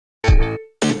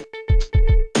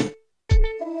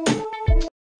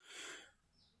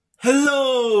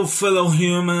Hello, fellow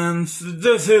humans.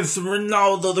 This is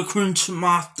Ronaldo the Cringe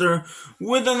Master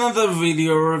with another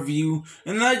video review,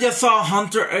 and I just saw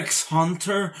Hunter x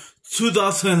Hunter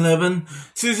 2011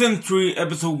 Season 3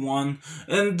 Episode 1,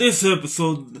 and this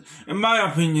episode, in my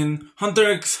opinion, Hunter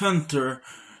x Hunter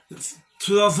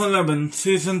 2011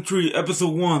 Season 3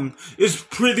 Episode 1 is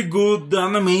pretty good. The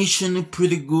animation is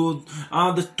pretty good.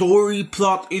 The story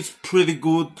plot is pretty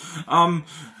good.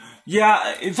 Yeah,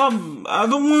 I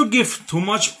don't want to give too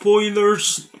much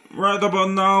spoilers right about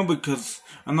now because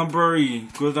I'm not very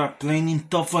good at playing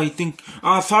stuff, I think.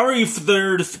 Sorry if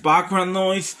there's background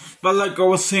noise, but like I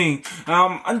was saying,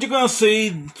 I'm just gonna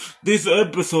say this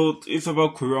episode is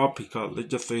about Kurapika, let's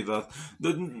just say that.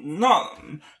 Not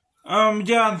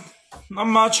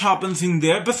much happens in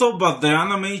the episode, but the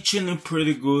animation is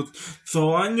pretty good.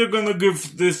 So I'm just gonna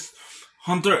give this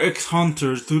Hunter x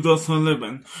Hunter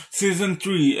 2011 Season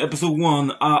 3 Episode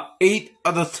 1 8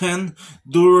 out of 10.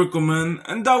 Do recommend.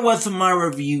 And that was my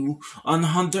review on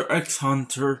Hunter x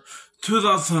Hunter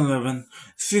 2011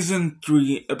 Season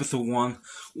 3 Episode 1.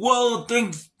 Well,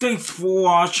 thanks for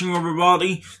watching,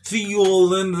 everybody. See you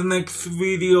all in the next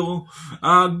video.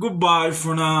 Goodbye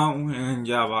for now, and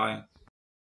yeah, bye.